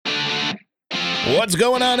What's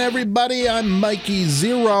going on, everybody? I'm Mikey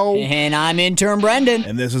Zero. And I'm intern Brendan.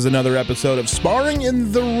 And this is another episode of Sparring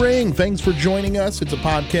in the Ring. Thanks for joining us. It's a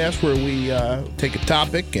podcast where we take a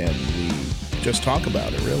topic and we just talk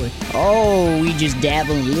about it, really. Oh, we just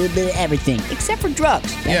dabble in a little bit of everything, except for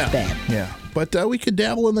drugs. That's bad. Yeah, but we could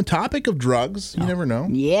dabble in the topic of drugs. You never know.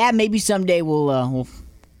 Yeah, maybe someday we'll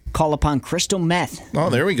call upon crystal meth. Oh,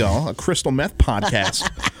 there we go. A crystal meth podcast.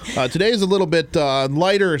 Today is a little bit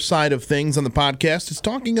lighter side of things on the podcast. It's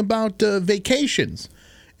talking about vacations.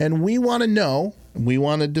 And we want to know, we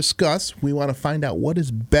want to discuss, we want to find out what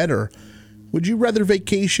is better. Would you rather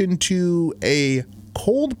vacation to a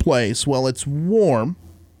cold place while it's warm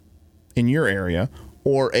in your area,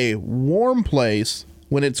 or a warm place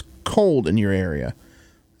when it's cold in your area?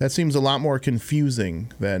 That seems a lot more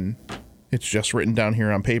confusing than it's just written down here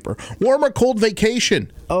on paper. Warm or cold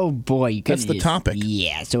vacation? Oh, boy. That's the topic.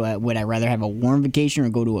 Yeah, so would I rather have a warm vacation or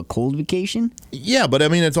go to a cold vacation? Yeah, but I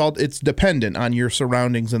mean, it's dependent on your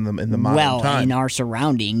surroundings in the modern time. Well, in our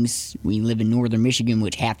surroundings, we live in northern Michigan,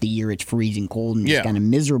 which half the year it's freezing cold and it's kind of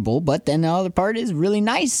miserable, but then the other part is really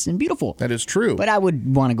nice and beautiful. That is true. But I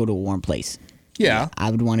would want to go to a warm place. Yeah.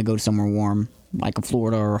 I would want to go to somewhere warm, like a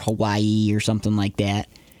Florida or Hawaii or something like that.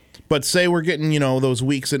 But say we're getting, those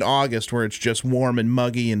weeks in August where it's just warm and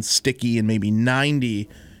muggy and sticky and maybe 90.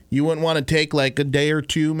 You wouldn't want to take like a day or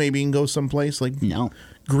two, maybe, and go someplace like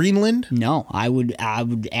Greenland? No, I would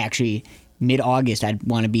actually, mid-August, I'd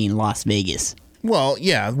want to be in Las Vegas. Well,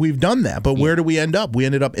 yeah, we've done that, but where do we end up? We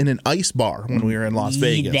ended up in an ice bar when we were in Las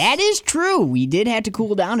Vegas. That is true. We did have to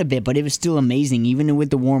cool down a bit, but it was still amazing. Even with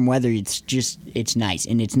the warm weather, it's nice.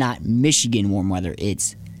 And it's not Michigan warm weather.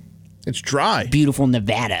 It's dry. Beautiful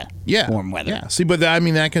Nevada warm weather. Yeah. See, but I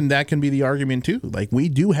mean, that can be the argument, too. Like, we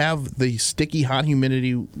do have the sticky, hot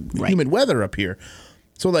humid weather up here.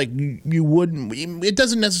 So, like, you wouldn't... It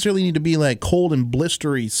doesn't necessarily need to be, like, cold and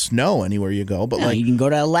blistery snow anywhere you go, but, like... You can go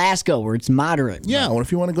to Alaska where it's moderate. Yeah, or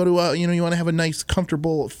if you want to go to, you want to have a nice,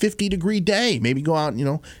 comfortable 50-degree day, maybe go out,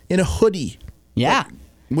 in a hoodie. Yeah.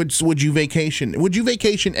 Would you vacation? Would you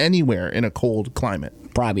vacation anywhere in a cold climate?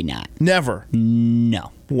 Probably not. Never?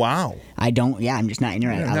 No. Wow. I don't. Yeah, I'm just not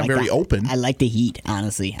interested. Not very open. I like the heat,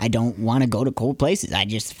 honestly. I don't want to go to cold places. I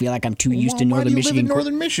just feel like I'm too used to northern Michigan. Why do you live in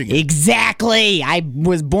northern Michigan? Exactly. I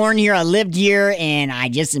was born here, I lived here, and I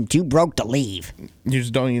just am too broke to leave. You're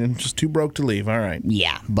just too broke to leave. All right.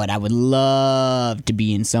 Yeah, but I would love to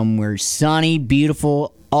be in somewhere sunny,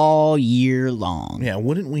 beautiful, all year long. Yeah,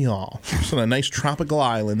 wouldn't we all? Just on a nice tropical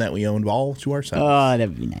island that we owned all to ourselves. Oh, that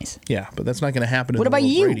would be nice. Yeah, but that's not going to happen in what the about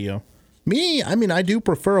world you? of radio. Me, I mean, I do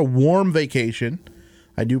prefer a warm vacation.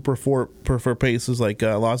 I do prefer places like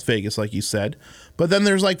Las Vegas, like you said. But then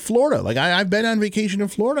there's like Florida. Like I've been on vacation in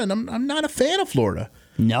Florida, and I'm not a fan of Florida.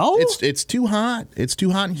 No, it's too hot. It's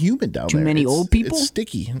too hot and humid down there. Too many old people. It's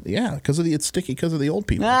sticky. Yeah, it's sticky because of the old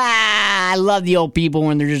people. I love the old people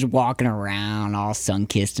when they're just walking around, all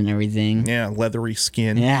sun-kissed and everything. Yeah, leathery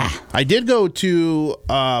skin. Yeah. I did go to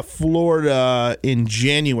Florida in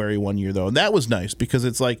January one year though, and that was nice because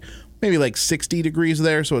it's like maybe like 60 degrees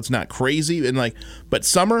there, so it's not crazy. And but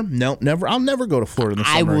summer, no, never. I'll never go to Florida in the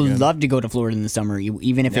summer. I would again. love to go to Florida in the summer,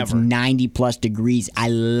 even if it's 90 plus degrees. I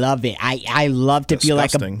love it. I love to feel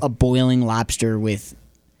like a boiling lobster with.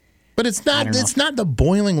 But it's not. It's not the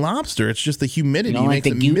boiling lobster. It's just the humidity makes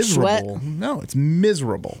it miserable. Sweat? No, it's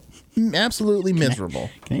miserable. Absolutely miserable.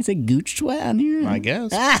 Can I say gooch sweat on here? I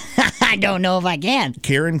guess. I don't know if I can.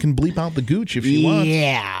 Karen can bleep out the gooch if she wants.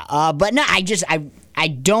 Yeah, but no, I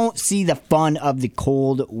don't see the fun of the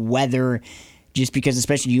cold weather, just because,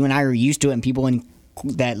 especially you and I are used to it, and people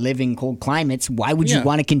that live in cold climates. Why would you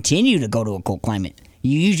want to continue to go to a cold climate?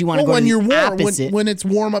 You usually want to go when to you're the warm, opposite. when it's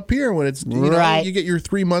warm up here, when it's you get your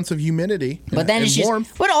 3 months of humidity. But then it's just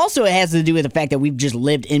warmth. But also it has to do with the fact that we've just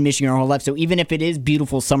lived in Michigan our whole life. So even if it is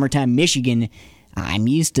beautiful summertime Michigan, I'm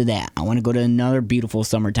used to that. I want to go to another beautiful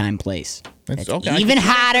summertime place. That's okay. Even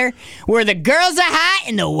hotter, where the girls are hot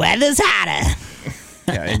and the weather's hotter.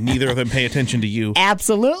 Yeah, and neither of them pay attention to you.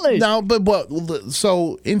 Absolutely. No, but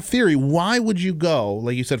so in theory, why would you go,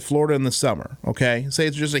 like you said, Florida in the summer, okay? Say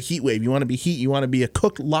it's just a heat wave. You want to be heat. You want to be a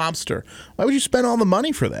cooked lobster. Why would you spend all the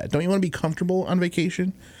money for that? Don't you want to be comfortable on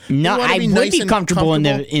vacation? No, I would be comfortable in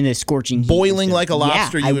the scorching heat. Boiling like a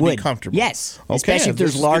lobster, you would be comfortable. Yes, okay, especially if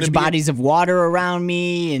there's large bodies of water around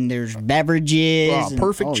me and there's beverages.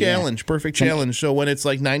 Perfect challenge. So when it's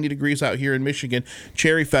like 90 degrees out here in Michigan,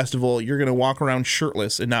 Cherry Festival, you're going to walk around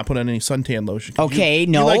shirtless and not put on any suntan lotion. Okay,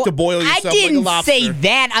 you like to boil yourself like a lobster. I didn't say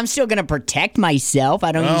that. I'm still going to protect myself.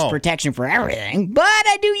 I don't use protection for everything, but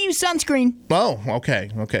I do use sunscreen. Oh, okay.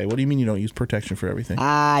 What do you mean you don't use protection for everything?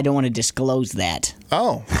 I don't want to disclose that.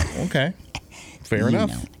 Oh, okay. Fair enough.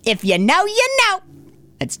 Know. If you know, you know.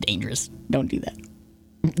 That's dangerous. Don't do that.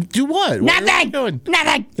 Do what? Nothing. What are you doing?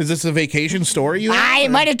 Nothing. Is this a vacation story you have? I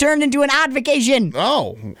might have turned into an odd vacation.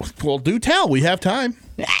 Oh, well, do tell. We have time.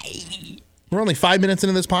 We're only 5 minutes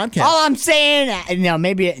into this podcast. All I'm saying,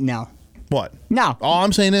 no. What? No. All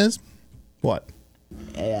I'm saying is, what?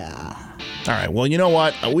 Yeah. All right. Well, you know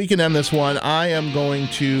what? We can end this one. I am going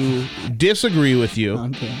to disagree with you.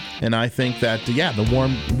 Okay. And I think that,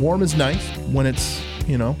 the warm is nice when it's,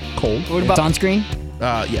 cold. What about sunscreen?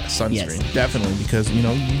 Yes, sunscreen. Yes. Definitely, because, you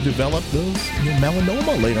develop those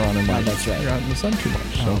melanoma later on in life. That's right. You're out in the sun too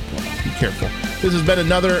much, so be careful. This has been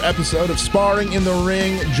another episode of Sparring in the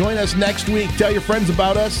Ring. Join us next week. Tell your friends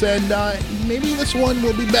about us, and maybe this one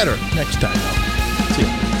will be better next time.